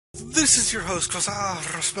This is your host,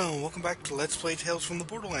 Rosmel. Welcome back to Let's Play Tales from the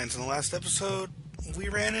Borderlands. In the last episode, we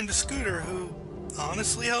ran into Scooter, who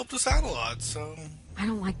honestly helped us out a lot, so... I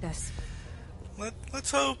don't like this.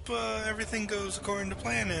 Let's hope everything goes according to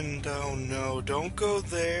plan, and oh no, don't go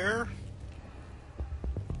there.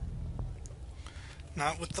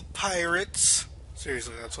 Not with the pirates.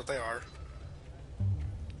 Seriously, that's what they are.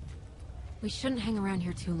 We shouldn't hang around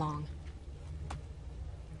here too long.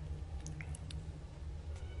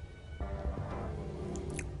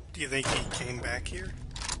 Do you think he came back here?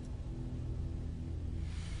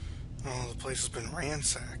 Oh, the place has been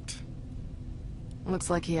ransacked.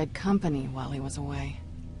 Looks like he had company while he was away.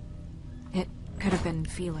 It could have been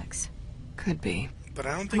Felix. Could be. But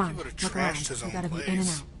I don't think he would have trashed his own place. We gotta place. be in and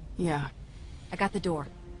out. Yeah. I got the door.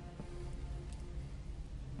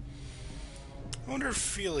 I wonder if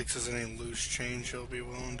Felix has any loose change he'll be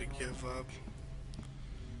willing to give up.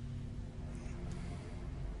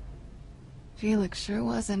 Felix sure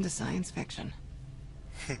was into science fiction.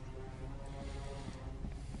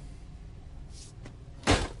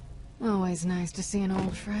 Always nice to see an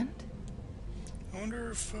old friend. I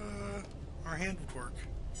wonder if our hand would work.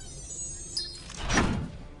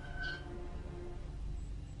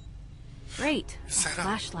 Great. Is that a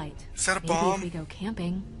flashlight. Is that a Maybe bomb? if we go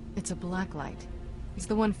camping. It's a black light. It's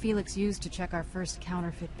the one Felix used to check our first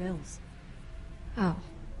counterfeit bills. Oh.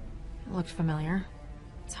 It looked familiar.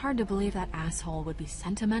 It's hard to believe that asshole would be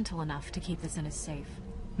sentimental enough to keep this in his safe.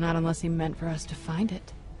 Not unless he meant for us to find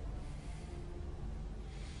it.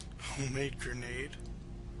 Homemade grenade.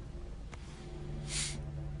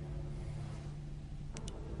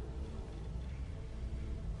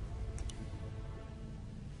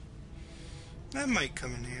 That might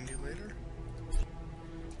come in handy later.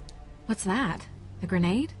 What's that? A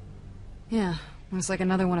grenade? Yeah, it's like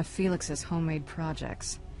another one of Felix's homemade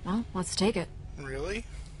projects. Well, let's take it. Really?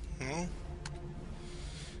 Well,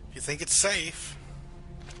 if you think it's safe,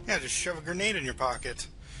 yeah, just shove a grenade in your pocket.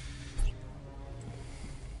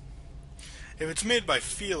 If it's made by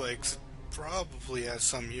Felix, it probably has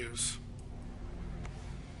some use.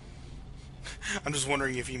 I'm just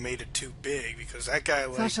wondering if he made it too big, because that guy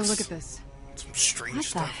likes... Sasha, look at this. Some strange What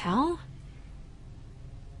stuff. the hell?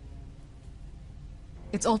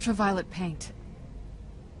 It's ultraviolet paint.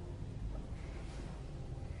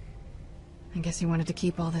 I guess he wanted to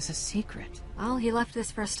keep all this a secret. Well, he left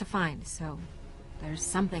this for us to find, so there's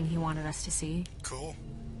something he wanted us to see. Cool.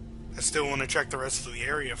 I still want to check the rest of the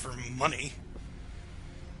area for money.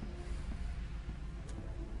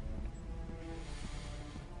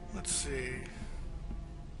 Let's see.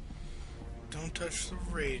 Don't touch the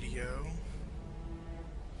radio.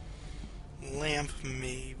 Lamp,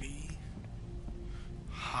 maybe.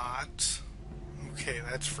 Hot. Okay,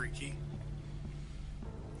 that's freaky.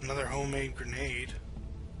 Another homemade grenade.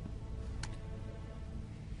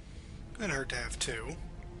 Couldn't hurt to have two.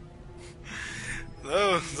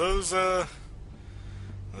 Those are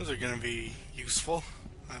gonna be useful.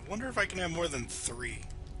 I wonder if I can have more than 3.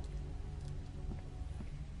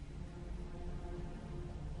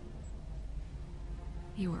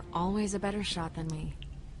 You were always a better shot than me.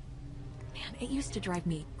 Man, it used to drive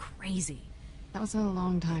me crazy. That was a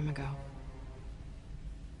long time ago.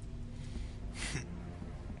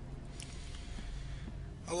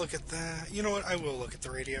 I'll look at that. You know what? I will look at the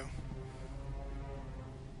radio.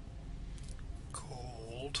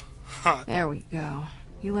 Cold. Hot. There we go.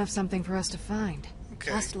 You left something for us to find. Okay.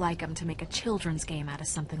 Just like him to make a children's game out of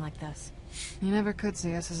something like this. You never could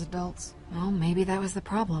see us as adults. Well, maybe that was the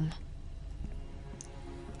problem.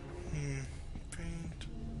 Paint.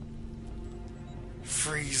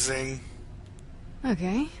 Freezing.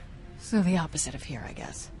 Okay. So the opposite of here, I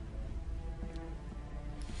guess.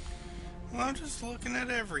 Well, I'm just looking at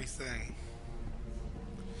everything.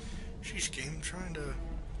 Sheesh, game, trying to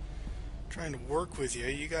work with you.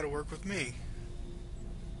 You gotta work with me.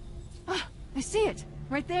 Ah, I see it.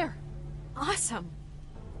 Right there. Awesome.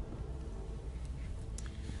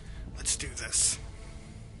 Let's do this.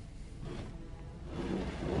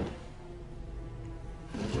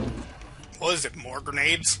 What is it, more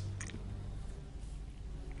grenades?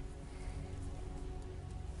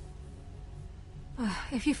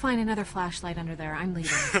 If you find another flashlight under there, I'm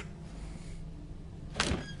leaving.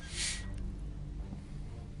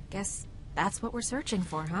 Guess that's what we're searching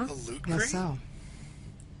for, huh? A loot crate? Guess so.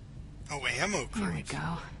 Oh, ammo crate. Here we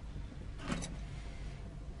go.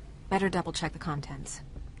 Better double check the contents.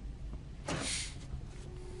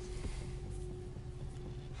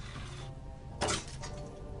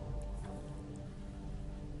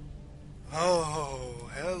 Oh,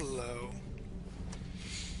 hello.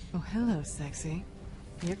 Oh, hello, sexy.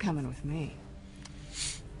 You're coming with me.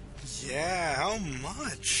 Yeah, how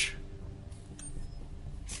much?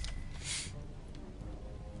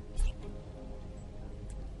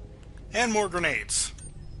 And more grenades.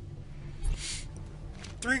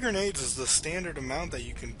 3 grenades is the standard amount that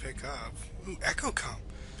you can pick up. Ooh, Echo Comp.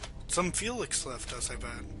 Some Felix left us, I bet.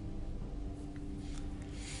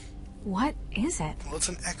 What is it? Well, it's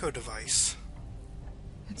an echo device.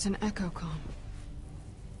 It's an echo comm.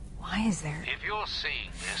 Why is there? If you're seeing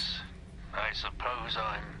this, I suppose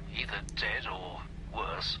I'm either dead or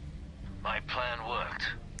worse. My plan worked.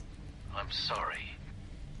 I'm sorry.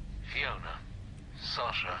 Fiona,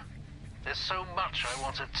 Sasha, there's so much I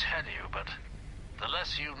want to tell you, but the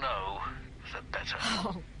less you know, the better.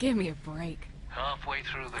 Oh, give me a break. Halfway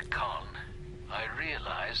through the con, I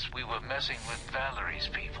realized we were messing with Valerie's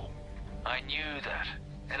people. I knew that,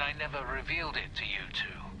 and I never revealed it to you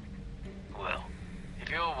two. Well, if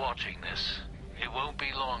you're watching this, it won't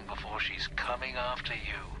be long before she's coming after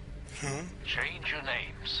you. Change your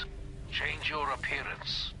names. Change your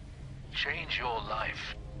appearance. Change your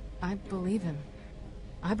life. I believe him.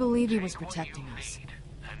 I believe he was Take what protecting you us. need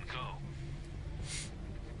and go.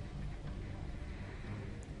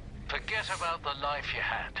 Forget about the life you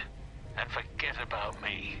had, and forget about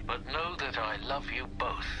me. But know that I love you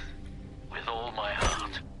both, with all my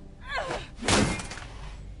heart.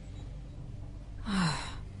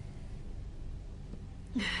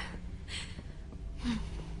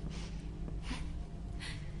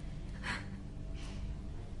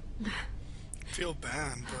 Feel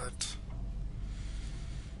bad, but...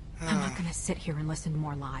 I'm not gonna sit here and listen to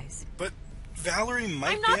more lies. But Valerie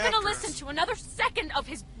might I'm be not after gonna us. listen to another second of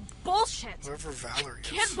his bullshit. Whoever Valerie is.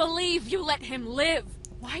 Can't believe you let him live.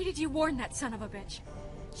 Why did you warn that son of a bitch?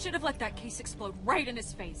 Should have let that case explode right in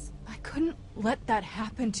his face. I couldn't let that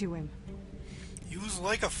happen to him. He was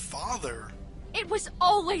like a father. It was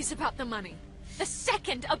always about the money. The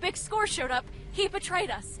second a big score showed up, he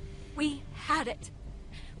betrayed us. We had it.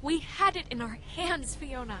 We had it in our hands,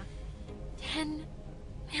 Fiona. $10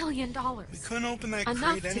 million. We couldn't open that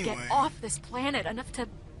Enough crate to anyway. get off this planet, enough to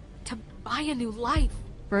buy a new life.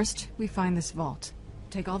 First, we find this vault.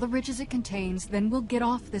 Take all the riches it contains, then we'll get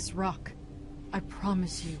off this rock. I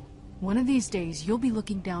promise you, one of these days you'll be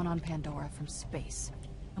looking down on Pandora from space.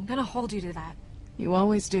 I'm gonna hold you to that. You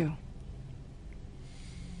always do.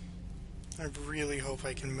 I really hope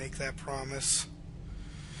I can make that promise.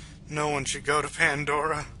 No one should go to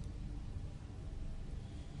Pandora.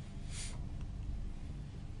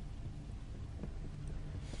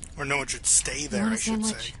 Or no one should stay there, Want I a should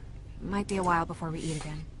sandwich? say. Might be a while before we eat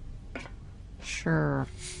again. Sure.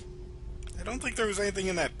 I don't think there was anything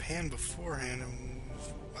in that pan beforehand.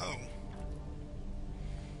 Oh.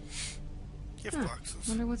 Gift boxes.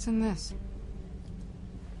 Wonder what's in this.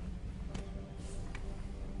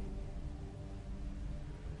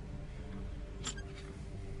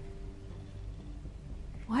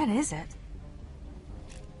 What is it?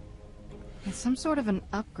 It's some sort of an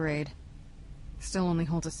upgrade. Still only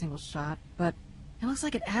holds a single shot, but it looks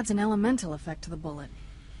like it adds an elemental effect to the bullet.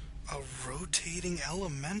 A rotating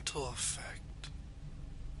elemental effect.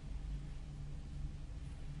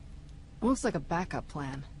 It looks like a backup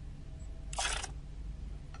plan.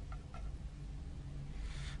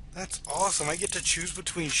 That's awesome. I get to choose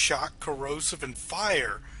between shock, corrosive, and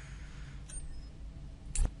fire.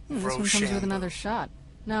 This one comes with another shot.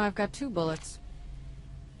 Now I've got 2 bullets.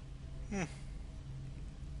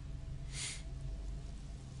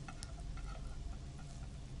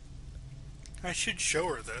 I should show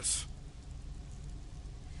her this.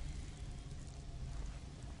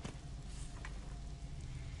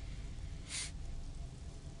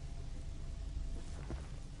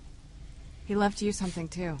 He left you something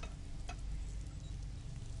too.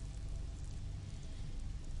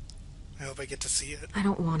 I hope I get to see it. I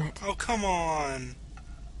don't want it. Oh, come on.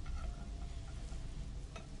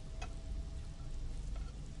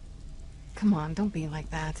 Come on, don't be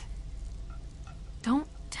like that. Don't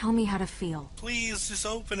tell me how to feel. Please, just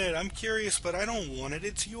open it. I'm curious, but I don't want it.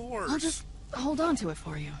 It's yours. I'll just hold on to it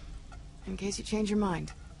for you, in case you change your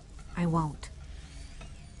mind. I won't.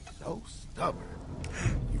 So stubborn.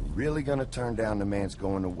 You really gonna turn down the man's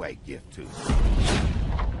going away gift too?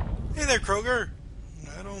 Hey there, Kroger.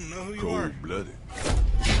 I don't know who you are. Cold-blooded.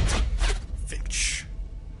 Finch.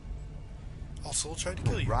 Also tried to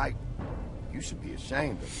kill you. Right? You should be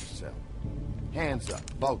ashamed of yourself. Hands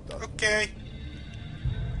up, both of them. Okay.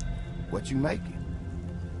 What you making?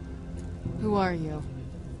 Who are you?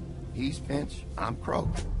 He's Finch, I'm Crow.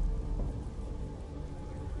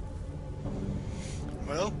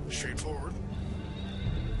 Well, straightforward.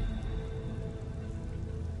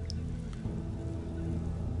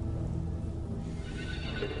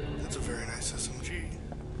 That's a very nice SMG.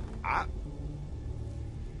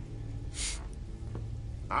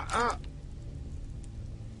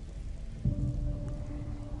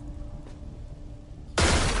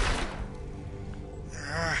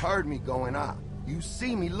 Heard me going out. You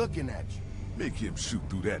see me looking at you. Make him shoot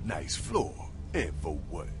through that nice floor. And for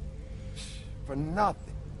what? For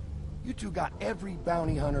nothing. You two got every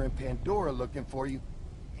bounty hunter in Pandora looking for you,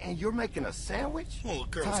 and you're making a sandwich? Well,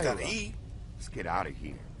 girls Tyra, gotta eat. let's get out of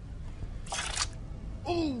here.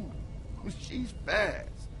 Ooh, she's fast.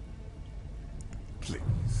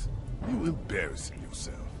 Please. You embarrassing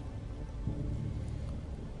yourself.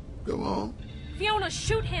 Go on. Fiona,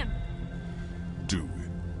 shoot him! Do it.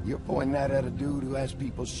 You're pointing that at a dude who has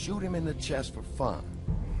people shoot him in the chest for fun.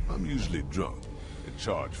 I'm usually drunk and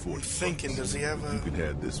charge 40 I'm thinking, does he have You a... can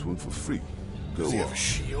have this one for free. Go Does he on. have a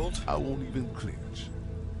shield? I won't even clinch.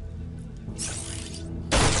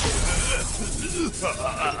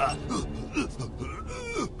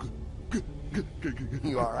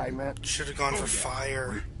 You alright, man? Should have gone for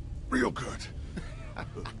fire. Real good.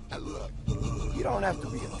 You don't have to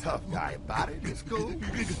be a tough guy about it. It's cool.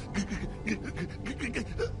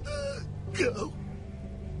 Go.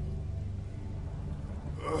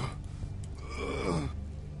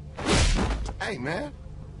 Hey, man.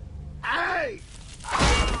 Hey!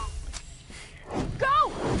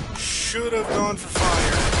 Go! Should have gone for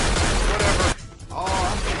fire. Whatever. Oh,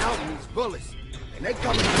 I'm counting these bullets. And they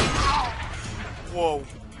coming. Whoa.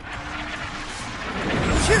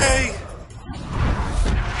 Okay.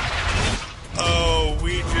 Oh,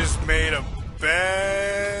 we just made a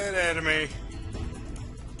bad enemy.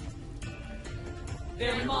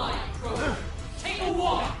 They're mine, Kroger. Take a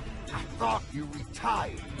walk. I thought you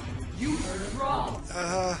retired. You heard wrong.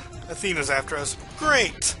 Athena's after us.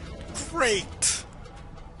 Great. Great.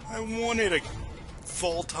 I wanted a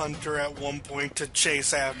Vault Hunter at one point to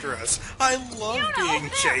chase after us. I love being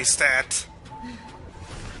chased at.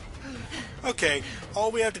 Okay, all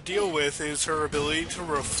we have to deal with is her ability to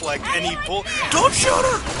reflect any bullet. Don't shoot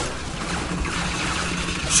her!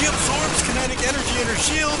 She absorbs kinetic energy in her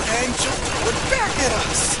shield and she'll throw it back at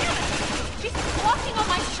us. She's blocking all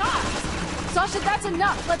my shots! Sasha, that's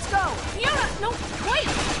enough. Let's go. Fiona, no, wait!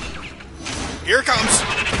 Here it comes.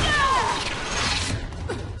 No!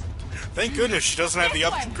 Thank goodness she doesn't have the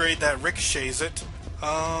upgrade that ricochets it.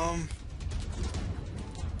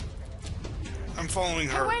 I'm following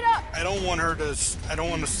her. wait up! I don't want her to. I don't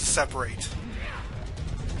want us to separate.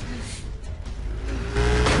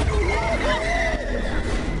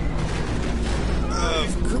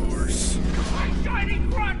 Of course. My shiny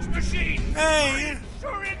crunch machine. Hey!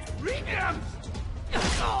 Sure it redempts.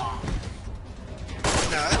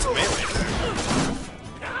 Nah, that's a melee there.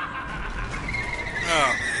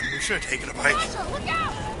 Oh man, we should have taken a bite. Sasha, look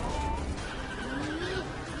out!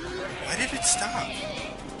 Why did it stop?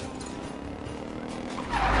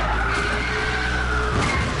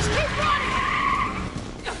 Keep running!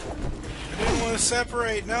 I didn't want to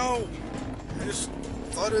separate, no! I just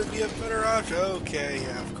thought it would be a better option. Okay,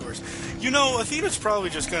 yeah, of course. You know, Athena's probably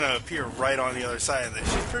just gonna appear right on the other side of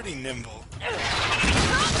this. She's pretty nimble.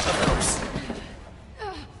 Of course.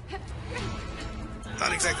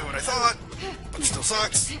 Not exactly what I thought, but still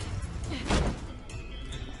sucks.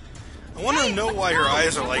 I want to know why her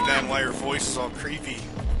eyes are like that and why her voice is all creepy.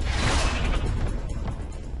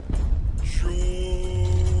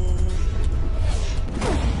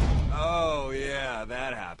 Oh, yeah,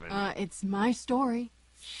 that happened. It's my story.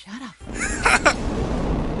 Shut up.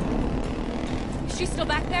 Is she still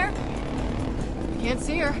back there? Can't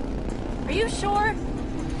see her. Are you sure?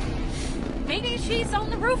 Maybe she's on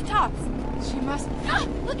the rooftops. She must... Ah,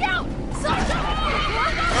 look out! Sasha!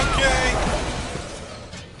 Okay.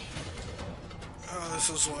 Oh, this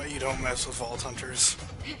is why you don't mess with Vault Hunters.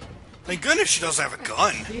 Thank goodness she doesn't have a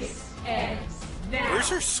gun. This ends now. Where's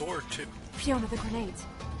her sword, too? Fiona, the grenades.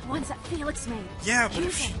 The ones that Felix made. Yeah, but if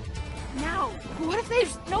Use she... them. Now. What if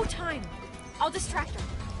there's no time? I'll distract her.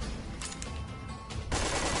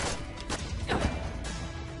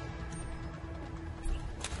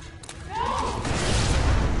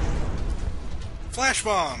 Flash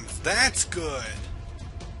bomb. That's good.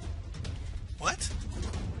 What?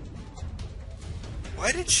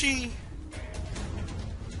 Why did she...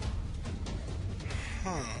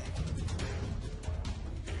 Huh.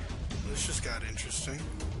 This just got interesting.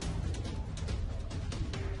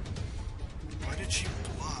 Why did she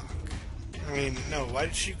block? I mean, no, why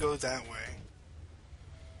did she go that way?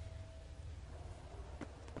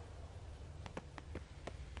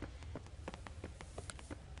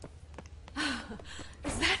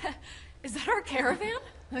 Is that our caravan?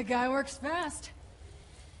 The guy works fast.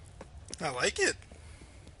 I like it.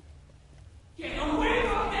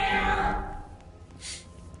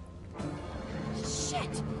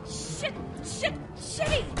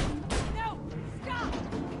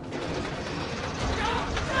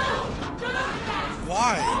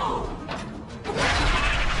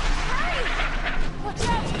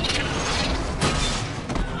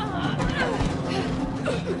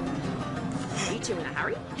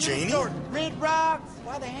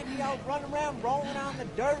 Why the heck are y'all running around rolling on the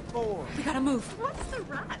dirt for? We gotta move. What's the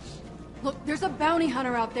rush? Look, there's a bounty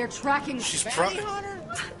hunter out there tracking us. She's Bounty hunter?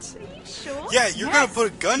 What? Are you sure? Yeah, you're gonna put a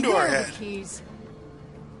gun to Where our are the head. keys?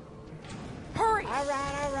 Hurry! All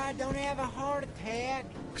right, don't have a heart attack.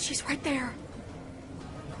 She's right there.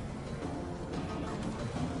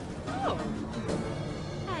 Oh.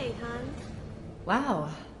 Hey, hon. Wow,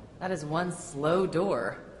 that is one slow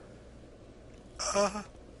door.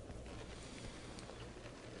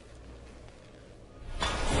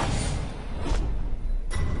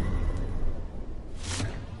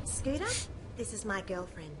 Scooter, this is my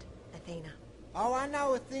girlfriend, Athena. Oh, I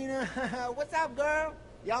know, Athena. What's up, girl?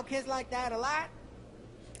 Y'all kids like that a lot?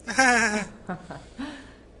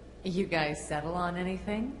 You guys settle on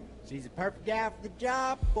anything? She's a perfect gal for the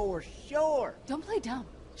job, for sure. Don't play dumb.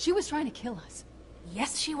 She was trying to kill us.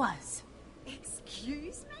 Yes, she was.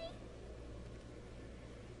 Excuse me?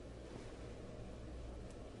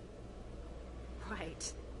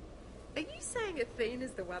 Wait. Are you saying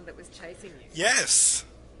Athena's the one that was chasing you? Yes.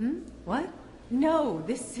 What? No,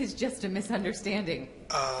 this is just a misunderstanding.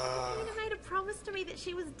 Athena made a promise to me that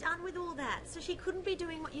she was done with all that, so she couldn't be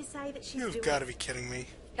doing what you say that she's doing. You've got to be kidding me.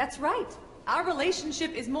 That's right. Our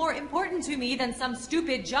relationship is more important to me than some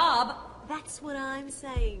stupid job. That's what I'm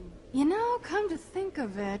saying. You know, come to think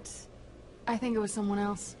of it, I think it was someone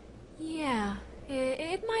else. Yeah,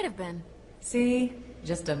 it might have been. See?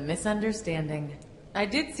 Just a misunderstanding. I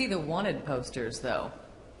did see the wanted posters, though.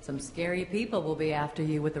 Some scary people will be after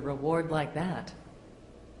you with a reward like that.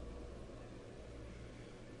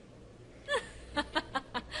 What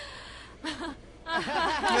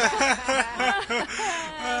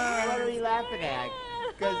are we laughing at?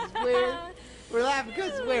 Because we're laughing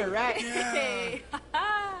because we're right.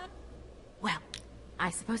 Well, I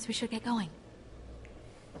suppose we should get going.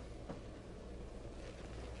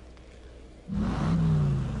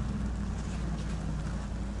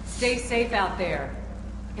 Stay safe out there.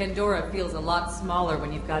 Pandora feels a lot smaller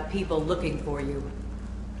when you've got people looking for you.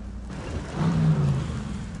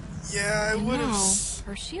 Yeah, I would No, have.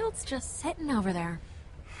 her shield's just sitting over there.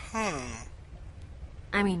 Huh.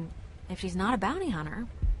 I mean, if she's not a bounty hunter.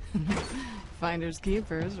 Finders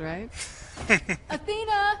keepers, right?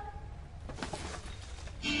 Athena!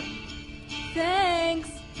 Thanks!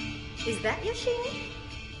 Is that your shield?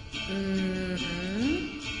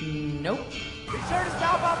 Nope. Be sure to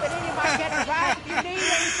stop up at any of my catch rides if you need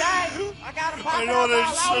anything. I got them I popping know up that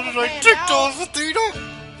all sounded over like Pandora. TikToks, Athena.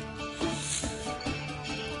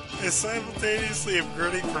 I simultaneously am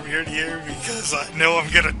grinning from ear to ear because I know I'm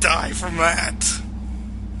gonna die from that.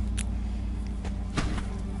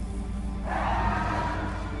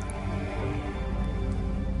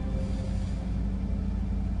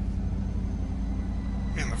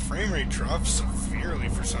 Man, the frame rate drops severely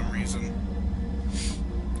for some reason.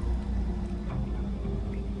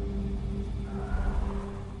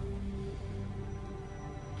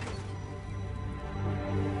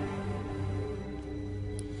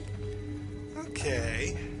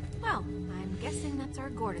 Okay. Well, I'm guessing that's our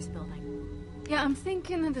Gordis building. Yeah, I'm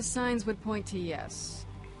thinking that the signs would point to yes.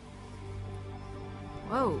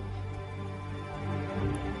 Whoa.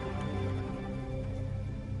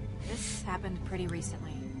 This happened pretty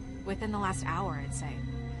recently. Within the last hour, I'd say.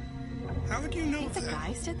 How would you know Think the that?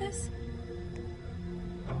 guys did this?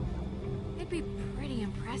 It'd be pretty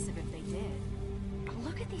impressive if they did.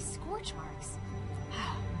 Look at these scorch marks.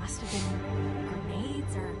 Must have been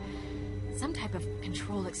grenades or some type of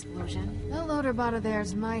controlled explosion. The loader bot of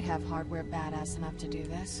theirs might have hardware badass enough to do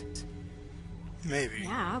this. Maybe.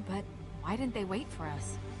 Yeah, but why didn't they wait for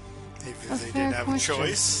us? Maybe A they fair didn't have question. a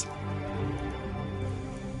choice.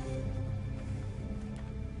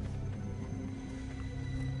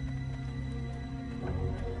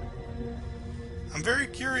 I'm very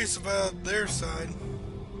curious about their side.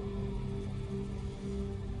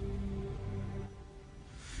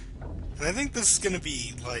 And I think this is gonna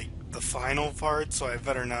be, like, the final part, so I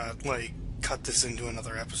better not, like, cut this into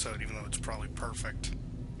another episode, even though it's probably perfect.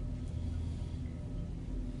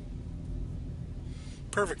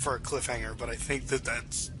 Perfect for a cliffhanger, but I think that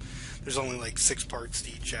there's only, like, 6 parts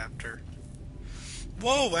to each chapter.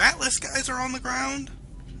 Whoa, Atlas guys are on the ground?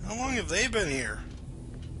 How long have they been here?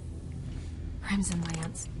 Crimson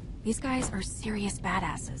Lance. These guys are serious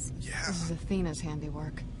badasses. Yeah. This is Athena's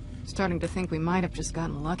handiwork. Starting to think we might have just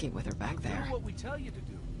gotten lucky with her back there. Do what we tell you to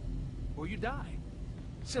do, or you die.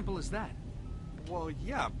 Simple as that. Well,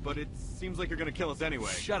 yeah, but it seems like you're gonna kill us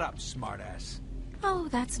anyway. Shut up, smartass. Oh,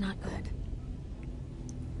 that's not good.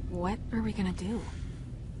 What are we gonna do?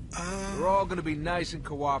 We're all gonna be nice and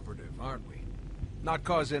cooperative, aren't we? Not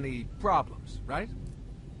cause any problems, right?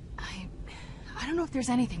 I don't know if there's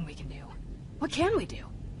anything we can do. What can we do?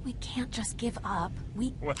 We can't just give up.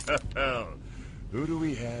 Well, who do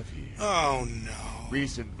we have here? Oh, no.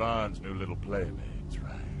 Reese and Vaughn's new little playmates,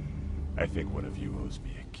 right? I think one of you owes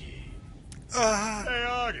me a key. Hey,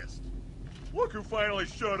 August! Look who finally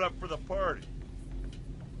showed up for the party.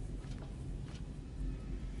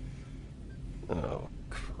 Oh,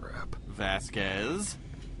 crap. Vasquez?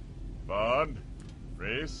 Vaughn?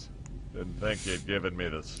 Reese? Didn't think you'd given me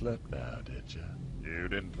the slip now, did you? You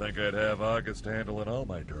didn't think I'd have August handling all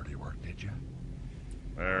my dirty work, did you?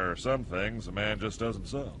 There are some things a man just doesn't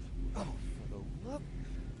solve. Oh, for the love...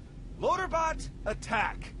 Loaderbot,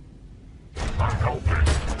 attack!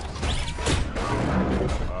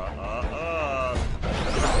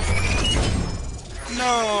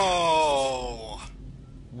 No!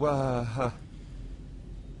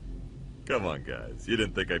 Come on, guys. You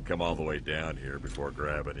didn't think I'd come all the way down here before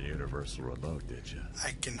grabbing a universal remote, did you?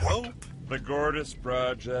 I can hope. The Gortys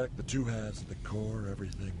Project, the two halves of the core,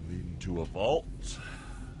 everything leading to a vault.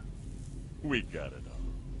 We got it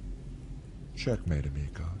all. Checkmate,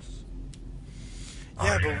 amigos.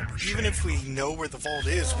 Yeah, but even if we know where the vault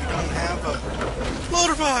is, we don't have a...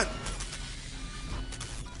 Loaderbot!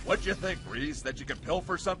 What'd you think, Reese? That you could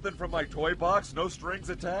pilfer something from my toy box, no strings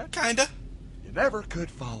attached? Kinda. You never could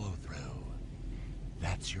follow through.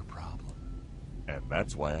 That's your problem. And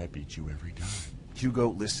that's why I beat you every time. Hugo,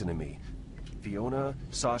 listen to me. Fiona,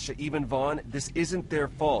 Sasha, even Vaughn, this isn't their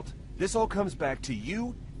fault. This all comes back to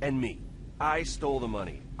you and me. I stole the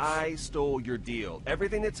money. I stole your deal.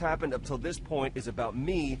 Everything that's happened up till this point is about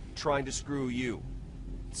me trying to screw you.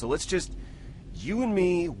 So let's just, you and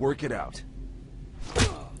me, work it out.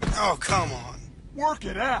 Oh, come on. Work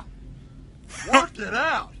it out! Work it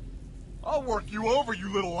out! I'll work you over,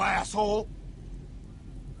 you little asshole!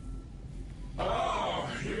 Oh,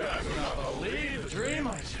 you guys will not believe the dream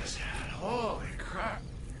I just had. Holy crap.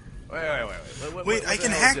 Wait. Wait, I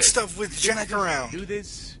can hack stuff with Jack around. Do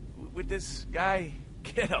this with this guy?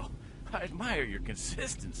 Kiddo, I admire your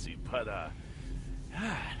consistency, but, God.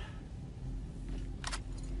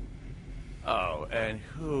 Oh, and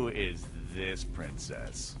who is this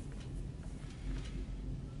princess?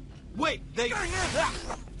 Wait, they...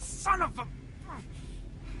 Son of a...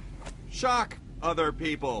 Shock other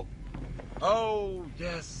people. Oh,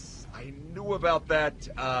 yes. I knew about that.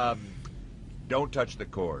 Don't touch the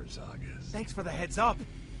cores, August. Thanks for the heads up.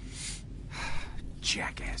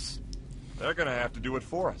 Jackass. They're gonna have to do it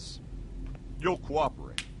for us. You'll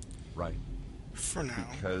cooperate, right? For now.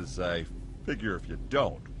 Because I figure if you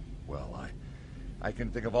don't, well, I can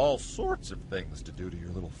think of all sorts of things to do to your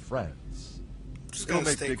little friends. Just It'll gonna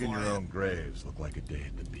make stay digging quiet. your own graves look like a day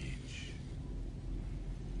at the beach.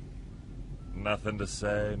 Nothing to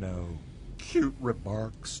say, no cute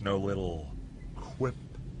remarks, no little quip.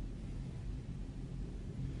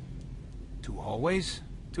 2 hallways,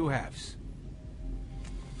 2 halves.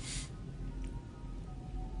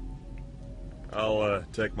 I'll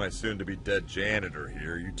take my soon-to-be-dead janitor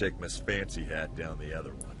here. You take Miss Fancy Hat down the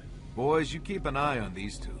other one. Boys, you keep an eye on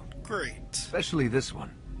these 2. Great. Especially this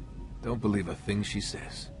one. Don't believe a thing she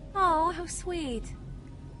says. Oh, how sweet.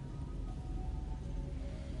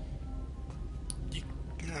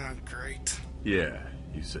 Great. Yeah,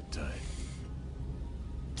 you sit tight.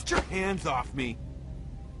 Get your hands off me.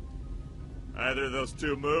 Either of those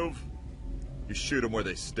 2 move, you shoot them where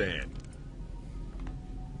they stand.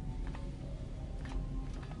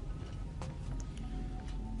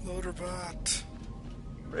 Loaderbot.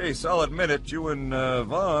 Reese, I'll admit it, you and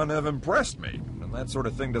Vaughn have impressed me, and that sort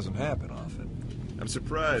of thing doesn't happen often. I'm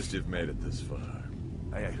surprised you've made it this far.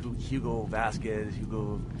 Hugo Vasquez.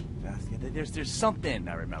 There's something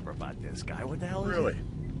I remember about this guy. What the hell is Really?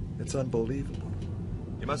 It's unbelievable.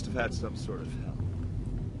 You must have had some sort of help.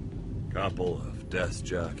 Couple of desk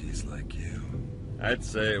jockeys like you. I'd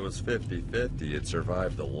say it was 50-50 it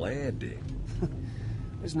survived the landing.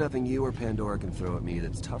 There's nothing you or Pandora can throw at me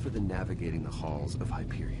that's tougher than navigating the halls of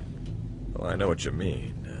Hyperion. Well, I know what you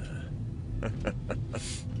mean.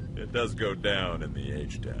 It does go down in the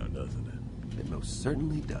H-Town, doesn't it? It most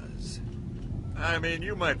certainly does. I mean,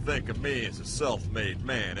 you might think of me as a self-made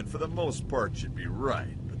man, and for the most part you'd be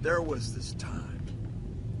right. But there was this time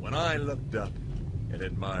when I looked up and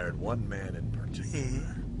admired one man in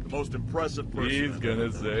particular. The most impressive person. He's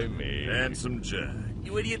gonna say me. Handsome Jack.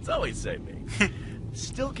 You idiots always say me.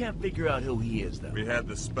 Still can't figure out who he is, though. We had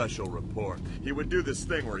this special report. He would do this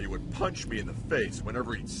thing where he would punch me in the face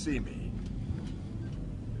whenever he'd see me.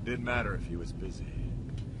 It didn't matter if he was busy.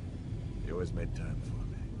 He always made time for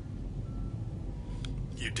me.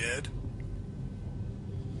 You did?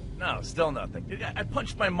 No, still nothing. I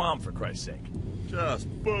punched my mom, for Christ's sake. Just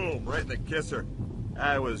boom, right in the kisser.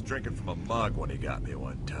 I was drinking from a mug when he got me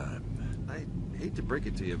one time. I hate to break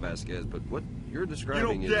it to you, Vasquez, but what you're You describing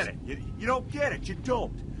don't get it. You don't get it. You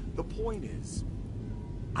don't. The point is,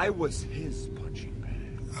 I was his punching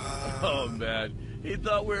bag. Oh, man. He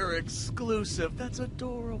thought we were exclusive. That's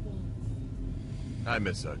adorable. I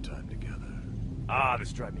miss our time together. Ah,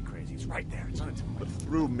 this drives me crazy. It's right there. It's on its But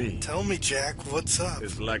through me, Tell me, Jack, what's up?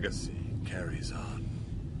 his legacy carries on.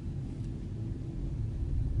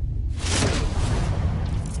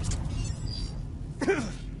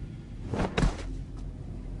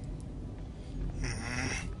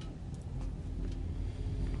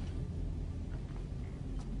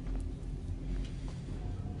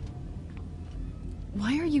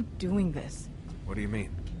 Why are you doing this? What do you mean?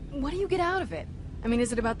 What do you get out of it? I mean,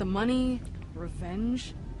 is it about the money?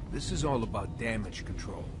 Revenge? This is all about damage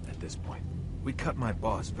control at this point. We cut my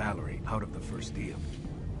boss, Valerie, out of the first deal.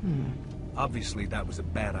 Obviously, that was a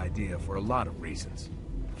bad idea for a lot of reasons.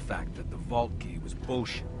 The fact that the vault key was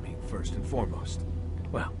bullshit being first and foremost.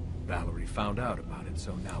 Well, Valerie found out about it,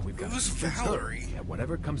 so now we've got Who's to convince her Valerie? that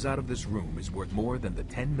whatever comes out of this room is worth more than the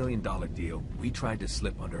 $10 million deal we tried to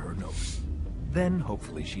slip under her nose. Then,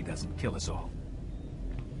 hopefully, she doesn't kill us all.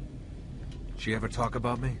 She ever talk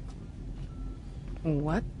about me?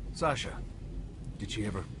 What? Sasha, did she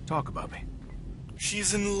ever talk about me?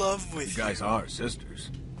 She's in love with You guys are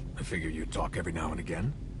sisters. I figure you'd talk every now and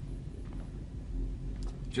again.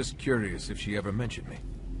 Just curious if she ever mentioned me.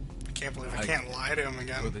 I can't believe I can't lie to him Or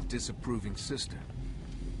again. the disapproving sister.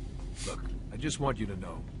 Look, I just want you to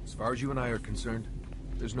know, as far as you and I are concerned,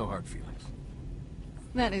 there's no hard feelings.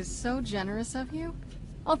 That is so generous of you.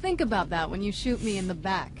 I'll think about that when you shoot me in the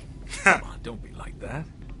back. Come on, don't be like that.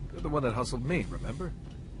 You're the one that hustled me, remember?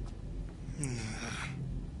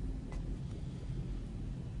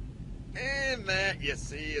 And that, you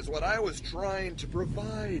see, is what I was trying to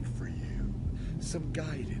provide for you. Some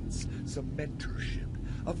guidance, some mentorship,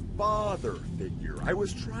 a father figure. I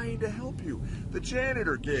was trying to help you. The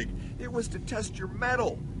janitor gig, it was to test your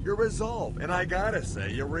mettle, your resolve. And I gotta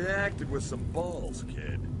say, you reacted with some balls,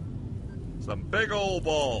 kid. Some big old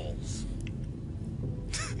balls.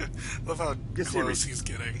 Love how You see, close he's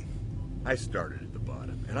getting. I started at the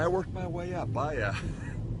bottom, and I worked my way up. I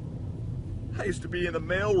used to be in the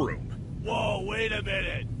mailroom. Whoa, wait a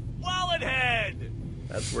minute. Wallet head!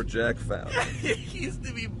 That's where Jack found me. He used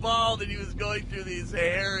to be bald and he was going through these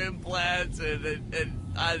hair implants and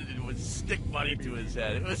I would stick money to his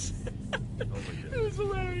head. It was it was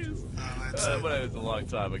hilarious. Oh, that's But it was a long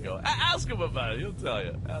time ago. Ask him about it. He'll tell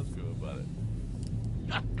you. Ask him about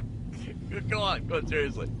it. Go on,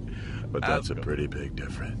 seriously. But that's Ask a him. pretty big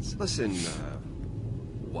difference. Listen,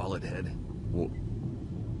 wallet head.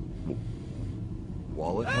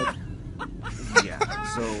 Wallet head? Yeah,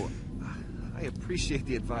 so I appreciate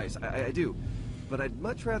the advice. I do. But I'd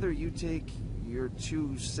much rather you take your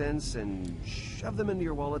 2 cents and shove them into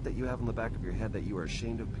your wallet that you have on the back of your head that you are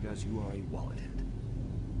ashamed of because you are a wallet head.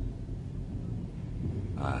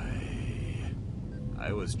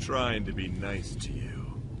 I was trying to be nice to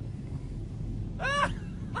you.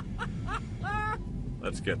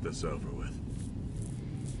 Let's get this over with.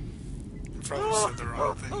 Probably said the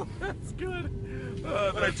wrong thing. That's good.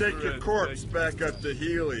 When I take your corpse back up to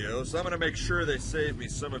Helios, I'm gonna make sure they save me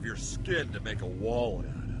some of your skin to make a wallet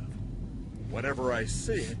out of. Whenever I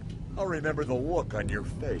see it, I'll remember the look on your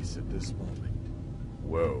face at this moment.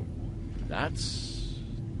 Whoa. That's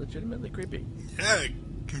legitimately creepy. Yeah, it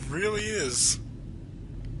really is.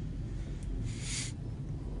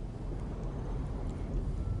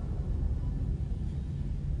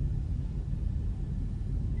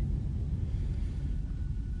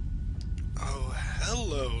 Oh,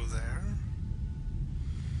 hello there.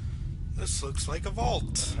 This looks like a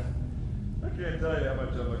vault. I can't tell you how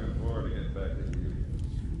much I'm looking forward to getting back to Helios.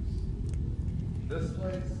 This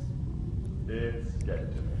place, it's getting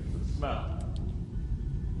to me. The smell.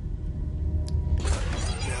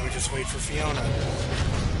 Now we just wait for Fiona.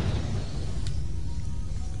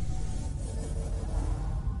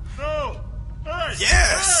 No! Hey!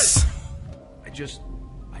 Yes! I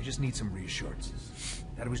just need some reassurances.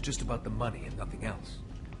 That it was just about the money and nothing else.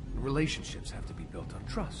 The relationships have to be built on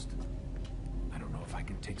trust. I don't know if I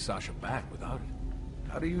can take Sasha back without it.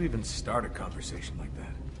 How do you even start a conversation like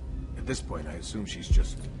that? At this point, I assume she's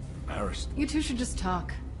just embarrassed. You two should just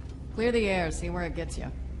talk. Clear the air, see where it gets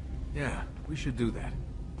you. Yeah, we should do that.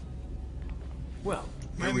 Well,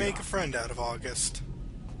 Might here we make are. a friend out of August.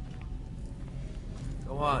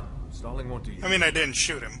 Go on. Stalling won't do you. I mean, I didn't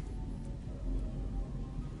shoot him.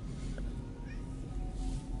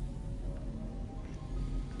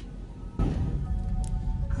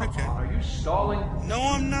 Okay. Are you stalling? No,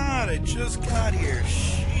 I'm not. I just got here.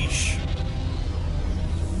 Sheesh.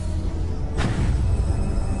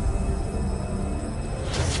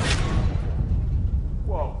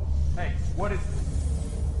 Whoa. Hey, what is...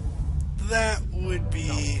 That would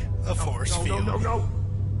be a force field. No.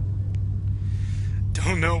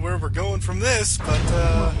 Don't know where we're going from this,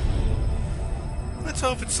 but let's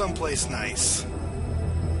hope it's someplace nice.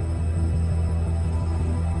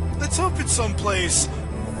 Let's hope it's someplace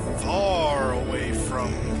far away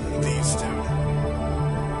from these two.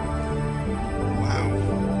 Wow.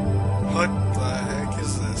 What the heck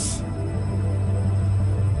is this?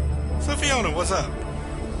 So Fiona, what's up?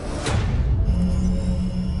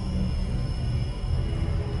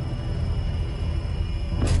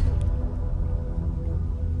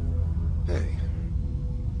 Hey.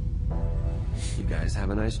 You guys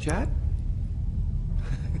have a nice chat?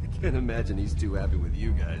 I can't imagine he's too happy with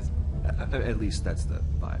you guys. At least that's the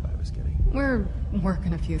vibe I was getting. We're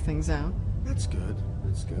working a few things out. That's good.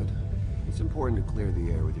 That's good. It's important to clear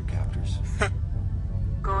the air with your captors.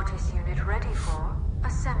 Gortys unit ready for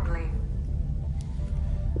assembly.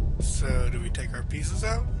 So, do we take our pieces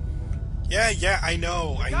out? Yeah, I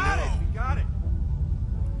know. We got it.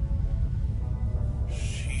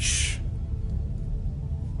 Sheesh.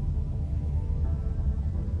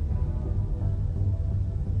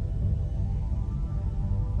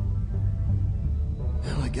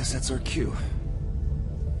 Well, I guess that's our cue.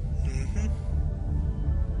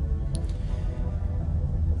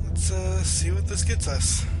 Let's see what this gets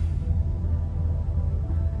us.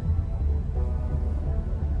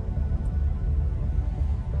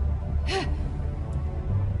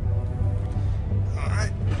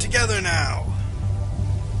 Alright, together now.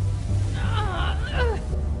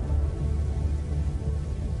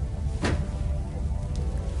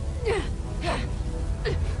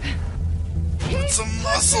 Put some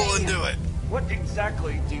muscle into it. What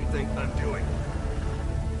exactly do you think I'm doing?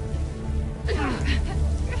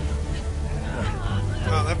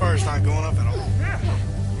 Wow, that bar's not going up at all.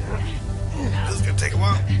 This is gonna take a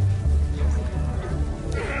while.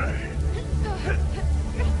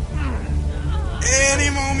 Any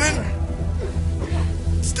moment.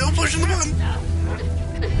 Still pushing the button.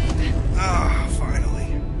 Ah,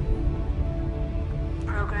 finally.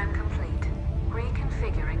 Program complete.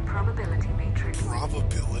 Reconfiguring probability matrix.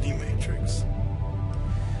 Probability matrix.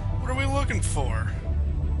 What are we looking for?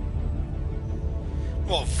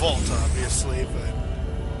 Well, vault, obviously, but...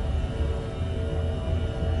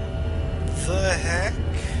 The heck?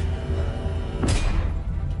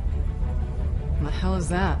 What the hell is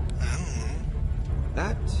that? I don't know.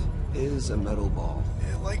 That is a metal ball.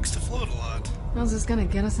 It likes to float a lot. How's this gonna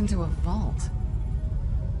get us into a vault?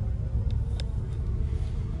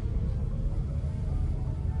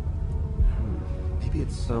 Maybe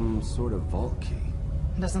it's some sort of vault key.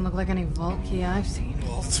 Doesn't look like any vault key I've seen.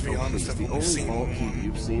 Well, to be honest, I've the only only seen vault key one.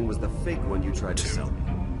 you've seen was the fake one you tried to sell me.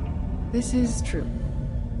 This is true.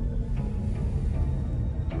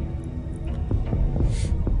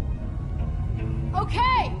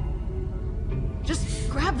 Okay! Just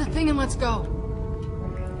grab the thing and let's go.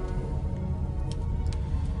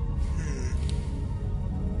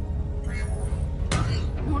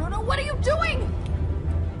 No, what are you doing?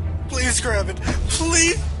 Please grab it.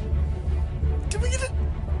 Please! Can we get it?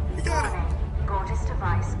 We got it. Gortys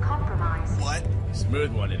device compromised. What?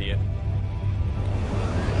 Smooth one, idiot.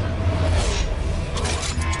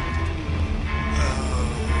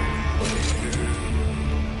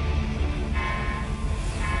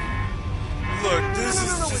 Look, this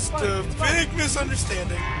is just a big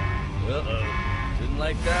misunderstanding. Uh-oh. Didn't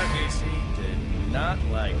like that, AC. Did not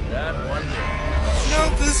like that one bit.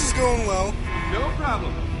 Nope, this is going well. No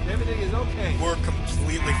problem. Everything is okay. We're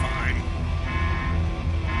completely fine.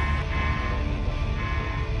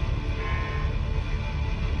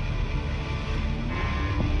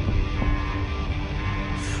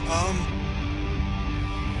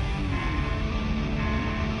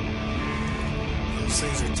 Those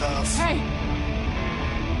things are tough. Hey!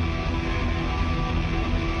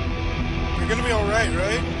 You're gonna be alright,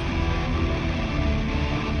 right?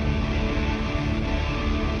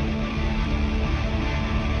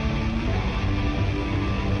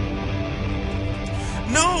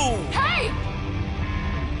 No! Hey!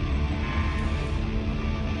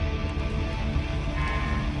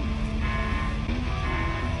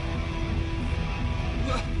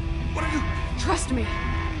 What are you... Trust me.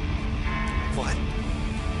 What?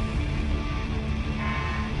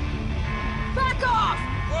 Back off!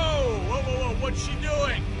 Whoa, what's she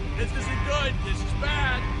doing? This isn't good, this is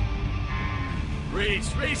bad.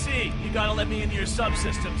 Reese, you gotta let me into your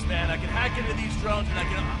subsystems, man. I can hack into these drones and I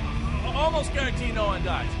can... almost guarantee no one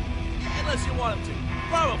dies. Unless you want them to.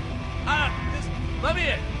 Probably. Just let me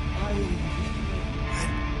in.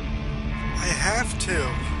 I have to.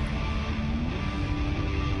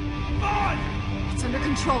 Vaughn! It's under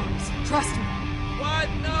control, Reese. Trust me. What?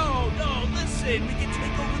 No, listen. We can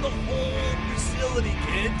take over the whole facility,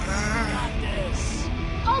 kid. We got this.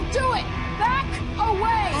 I'll do it! Back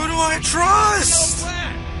away! Who do I trust? No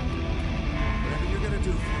plan. Whatever you're gonna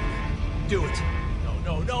do, do it.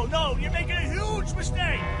 No. You're making a huge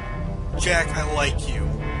mistake. Jack, I like you.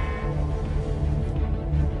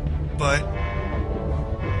 But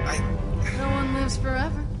no one lives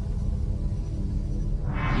forever.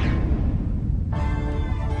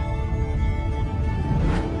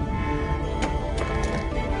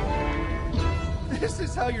 This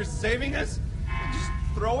is how you're saving us? Just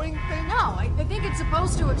throwing things? No, I think it's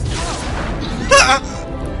supposed to explode.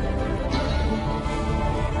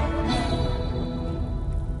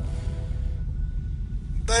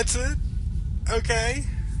 That's it? Okay.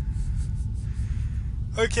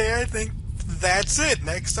 Okay, I think that's it.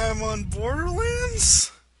 Next time on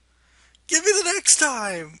Borderlands? Give me the next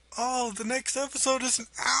time! Oh, the next episode isn't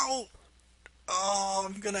out! Oh,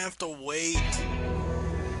 I'm gonna have to wait.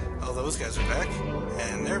 Oh, those guys are back.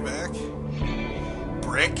 And they're back.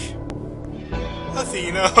 Brick.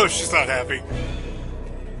 Athena. Oh, she's not happy.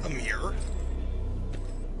 A mirror.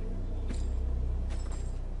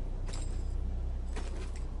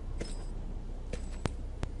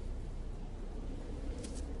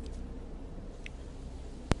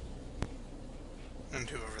 And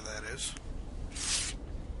whoever that is.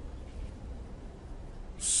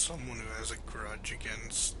 Someone who has a grudge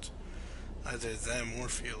against either them or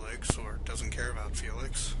Felix, or doesn't care about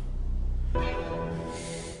Felix.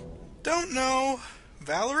 Don't know.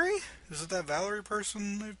 Valerie? Is it that Valerie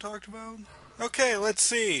person they've talked about? Okay, let's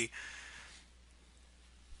see.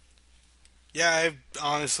 Yeah, I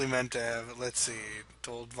honestly meant to have it. Let's see.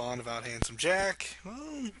 Told Vaughn about Handsome Jack.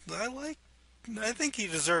 Well, I think he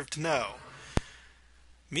deserved to know.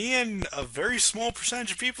 Me and a very small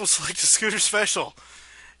percentage of people select a Scooter Special.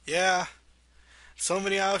 Yeah. So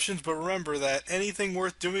many options, but remember that anything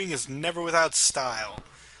worth doing is never without style.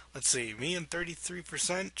 Let's see, me and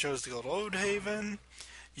 33% chose to go to Oldhaven.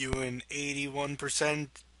 You and 81%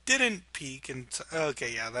 didn't peek.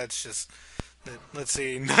 Okay, yeah, that's just... Let's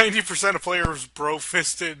see, 90% of players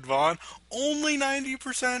bro-fisted Vaughn. Only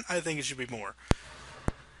 90%? I think it should be more.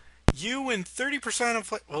 You and 30%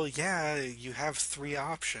 of well, yeah, you have 3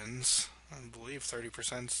 options. I believe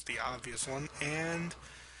 30%'s the obvious one. And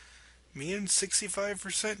me and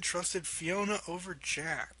 65% trusted Fiona over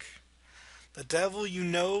Jack. The devil you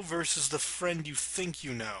know versus the friend you think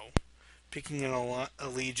you know. Picking an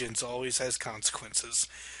allegiance always has consequences.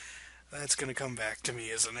 That's gonna come back to me,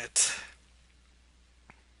 isn't it?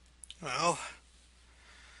 Well,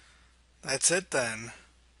 that's it then.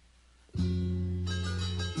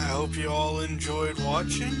 I hope you all enjoyed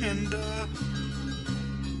watching, and,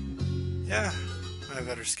 yeah, I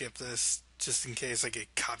better skip this, just in case I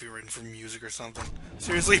get copyrighted for music or something.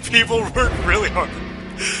 Seriously, people work really hard.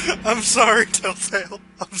 I'm sorry, Telltale.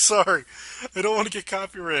 I'm sorry. I don't want to get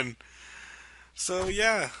copyrighted. So,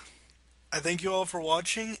 yeah, I thank you all for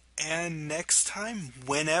watching, and next time,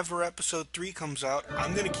 whenever episode 3 comes out,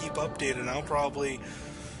 I'm going to keep updated, and I'll probably...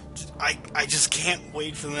 I just can't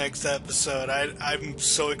wait for the next episode. I'm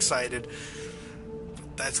so excited.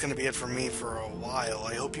 That's going to be it for me for a while.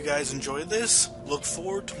 I hope you guys enjoyed this. Look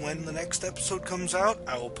forward to when the next episode comes out.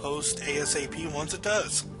 I will post ASAP once it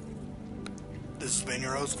does. This has been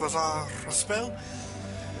your host, Quasar Raspel,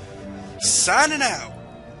 signing out.